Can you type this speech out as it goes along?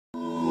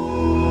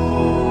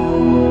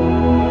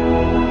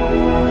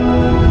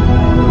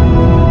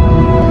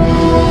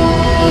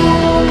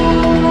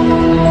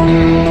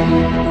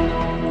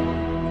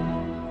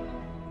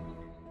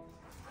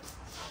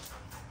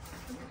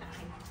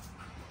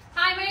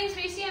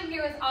I'm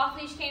here with Off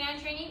Leash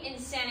Canine Training in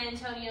San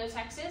Antonio,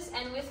 Texas,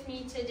 and with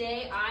me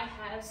today I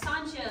have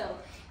Sancho.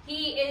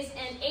 He is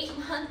an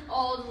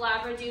 8-month-old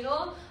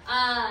Labradoodle.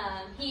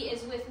 He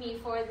is with me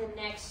for the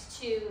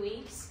next 2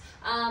 weeks.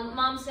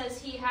 Mom says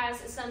he has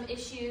some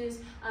issues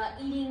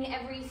eating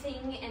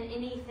everything and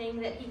anything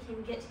that he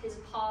can get his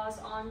paws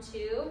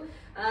onto.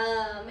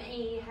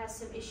 He has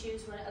some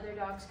issues when other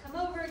dogs come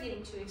over,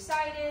 getting too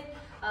excited.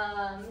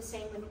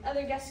 Same when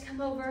other guests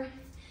come over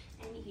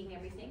and eating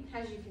everything,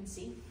 as you can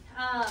see.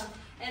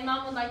 And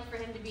Mom would like for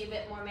him to be a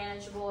bit more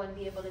manageable and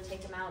be able to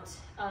take him out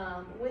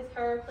with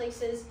her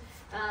places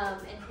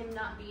and him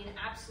not be an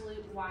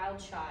absolute wild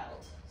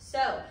child.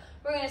 So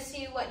we're going to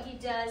see what he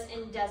does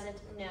and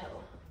doesn't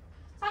know.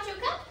 Sancho,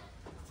 come.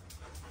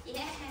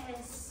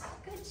 Yes,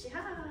 good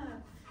job.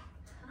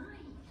 Hi,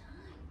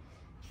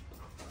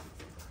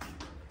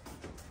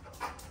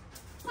 hi.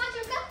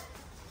 Sancho, come.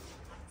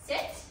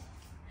 Sit.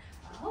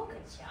 Oh,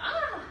 good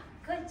job.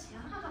 Good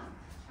job.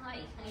 Hi,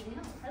 I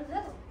know.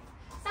 Hello.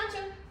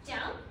 Sancho,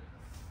 down.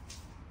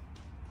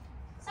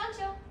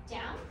 Sancho,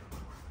 down.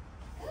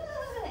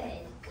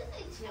 Good.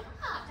 Good job.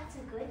 That's a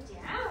good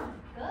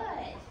down.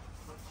 Good.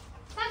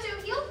 Sancho,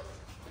 heel.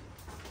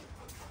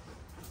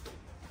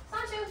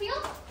 Sancho,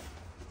 heel.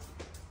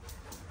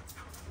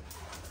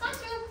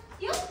 Sancho,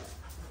 heel.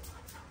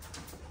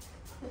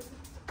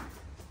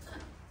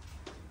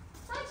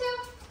 Sancho.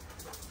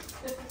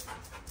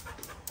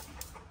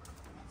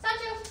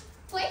 Sancho,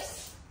 place.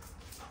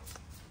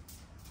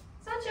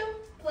 Sancho,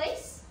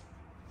 place.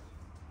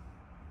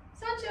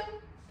 Sancho,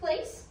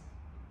 place.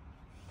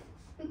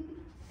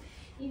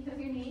 You know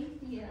your name?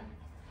 Yeah.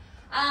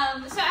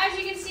 So as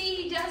you can see,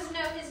 he does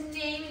know his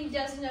name. He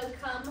does know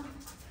come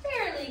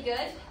fairly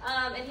good.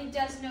 And he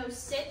does know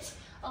sit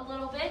a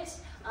little bit.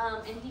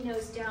 And he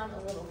knows down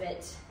a little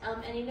bit.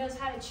 And he knows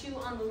how to chew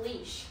on the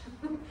leash.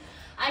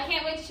 I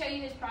can't wait to show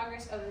you his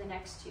progress over the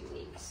next 2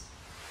 weeks.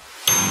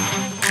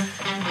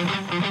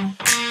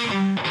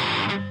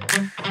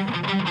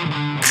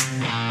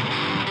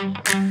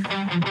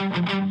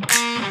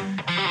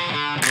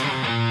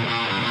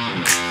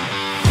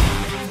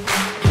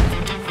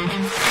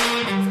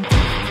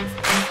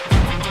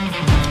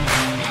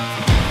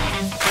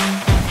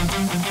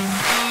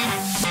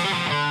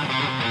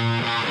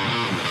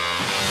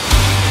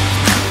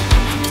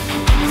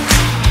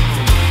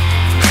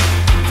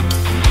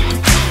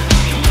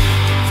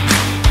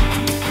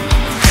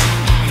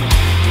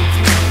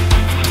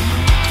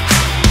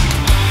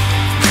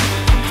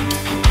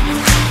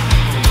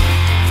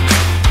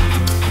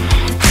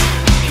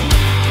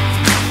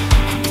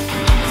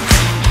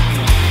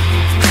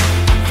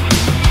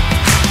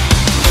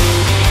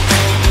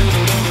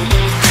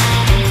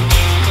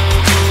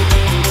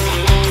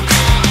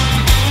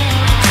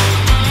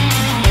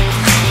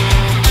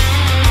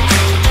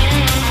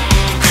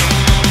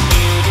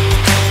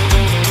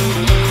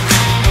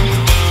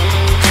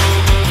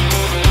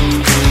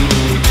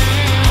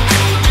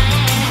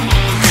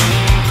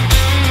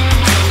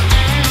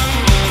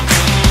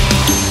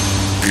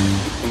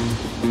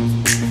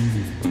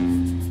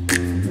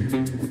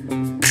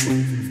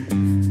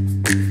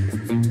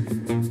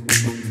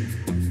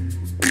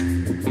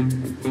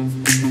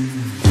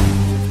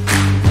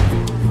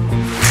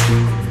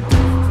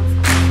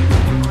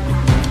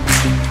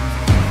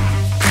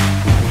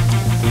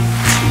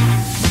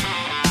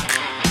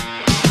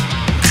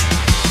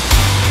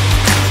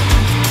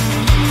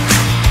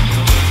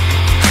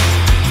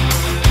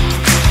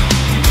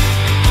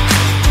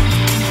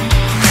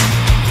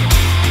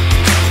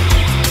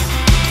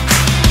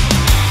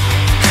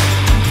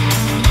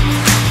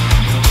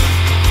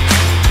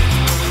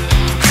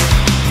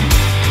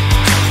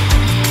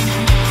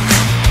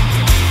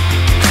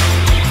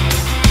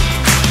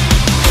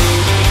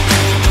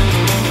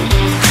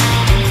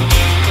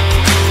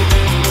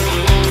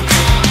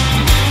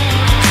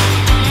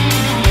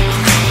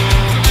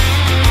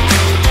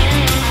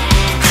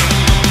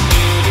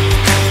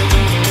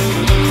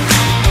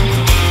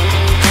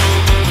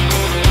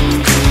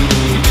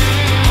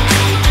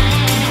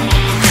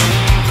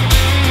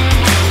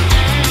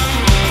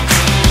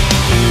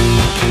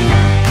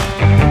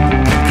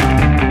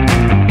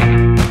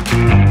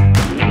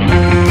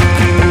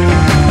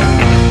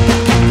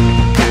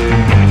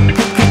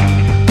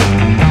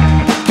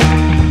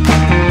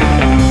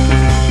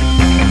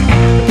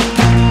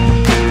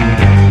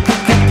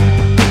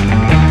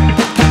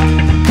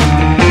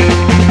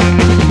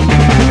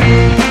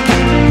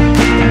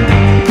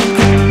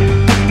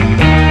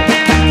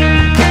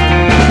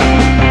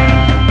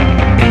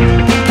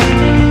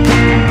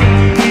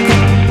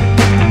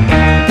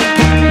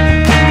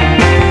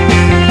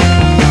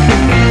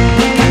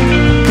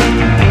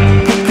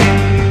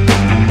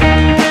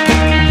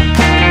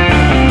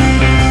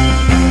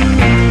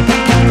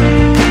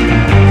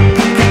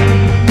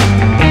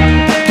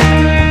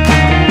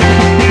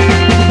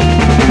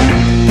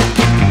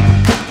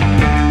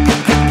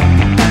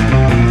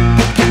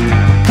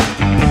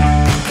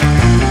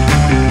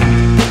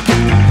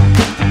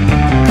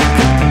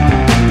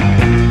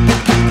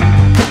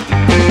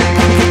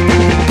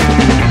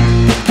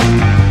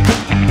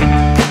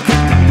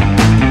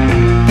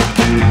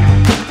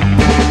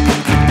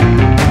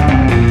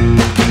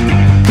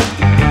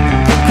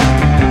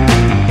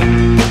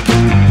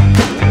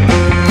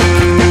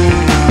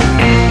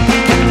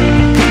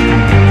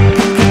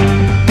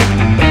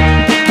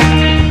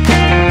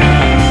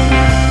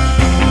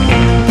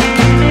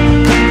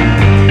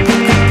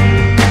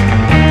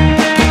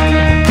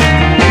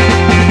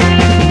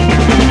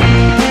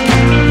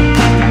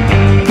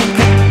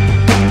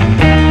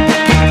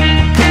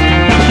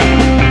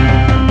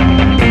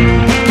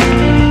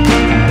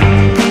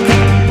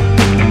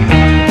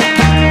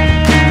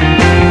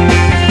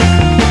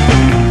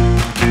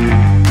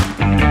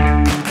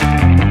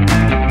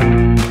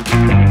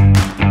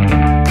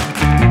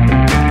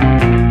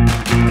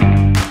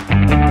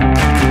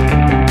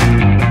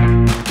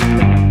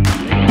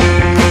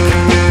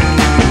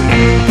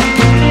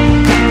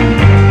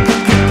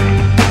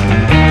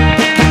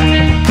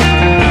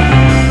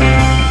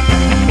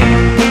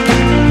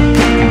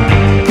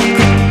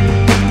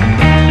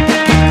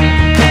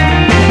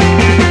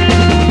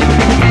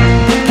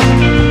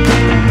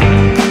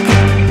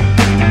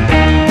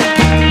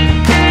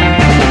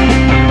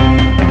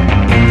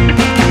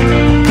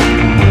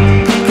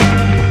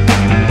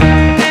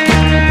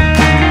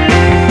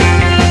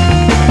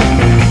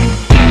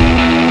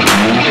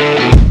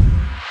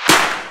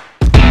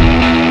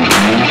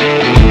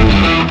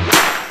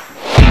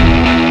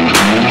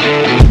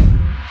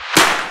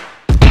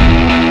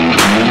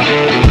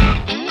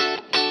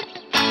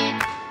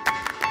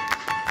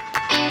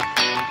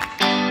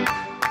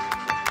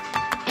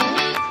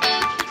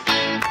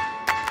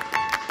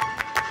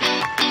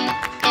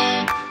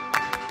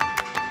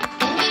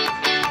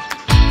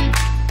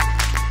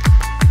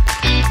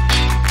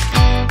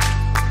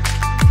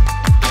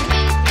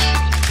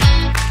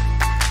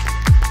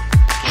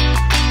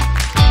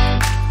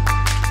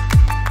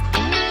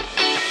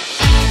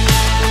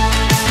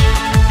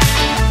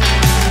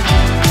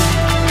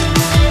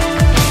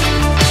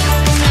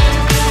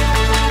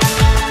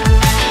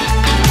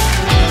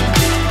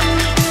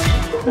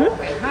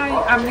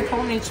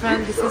 Nicole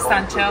Nichman. This is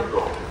Sancho.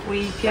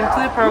 We came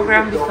to the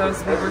program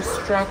because we were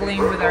struggling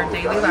with our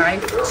daily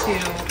life to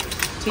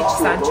teach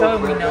Sancho,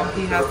 and we know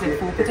he has the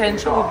full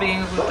potential of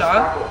being a good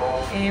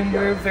dog, and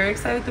we're very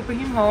excited to bring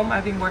him home.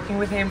 I've been working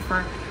with him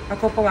for a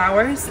couple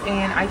hours,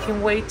 and I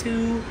can't wait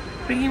to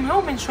bring him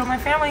home and show my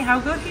family how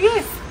good he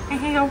is and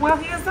how well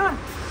he has done.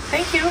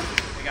 Thank you.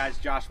 Hey guys,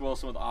 Josh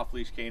Wilson with Off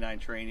Leash Canine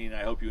Training.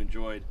 I hope you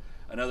enjoyed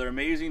another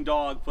amazing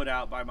dog put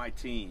out by my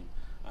team.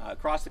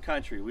 Across the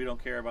country, we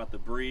don't care about the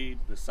breed,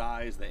 the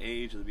size, the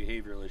age, or the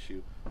behavioral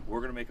issue. We're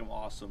going to make them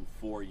awesome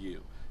for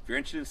you. If you're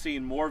interested in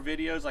seeing more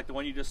videos like the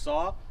one you just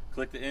saw,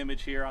 click the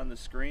image here on the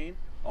screen.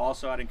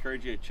 Also, I'd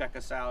encourage you to check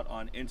us out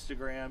on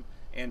Instagram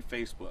and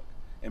Facebook.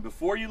 And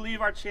before you leave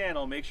our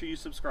channel, make sure you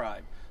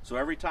subscribe. So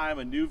every time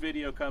a new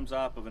video comes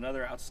up of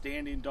another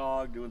outstanding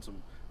dog doing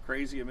some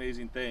crazy,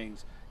 amazing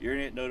things, you're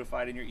going to get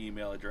notified in your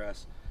email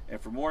address. And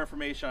for more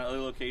information on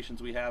other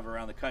locations we have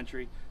around the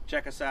country,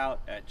 check us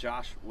out at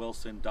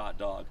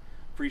joshwilson.dog.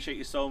 Appreciate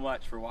you so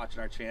much for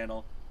watching our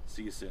channel.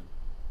 See you soon.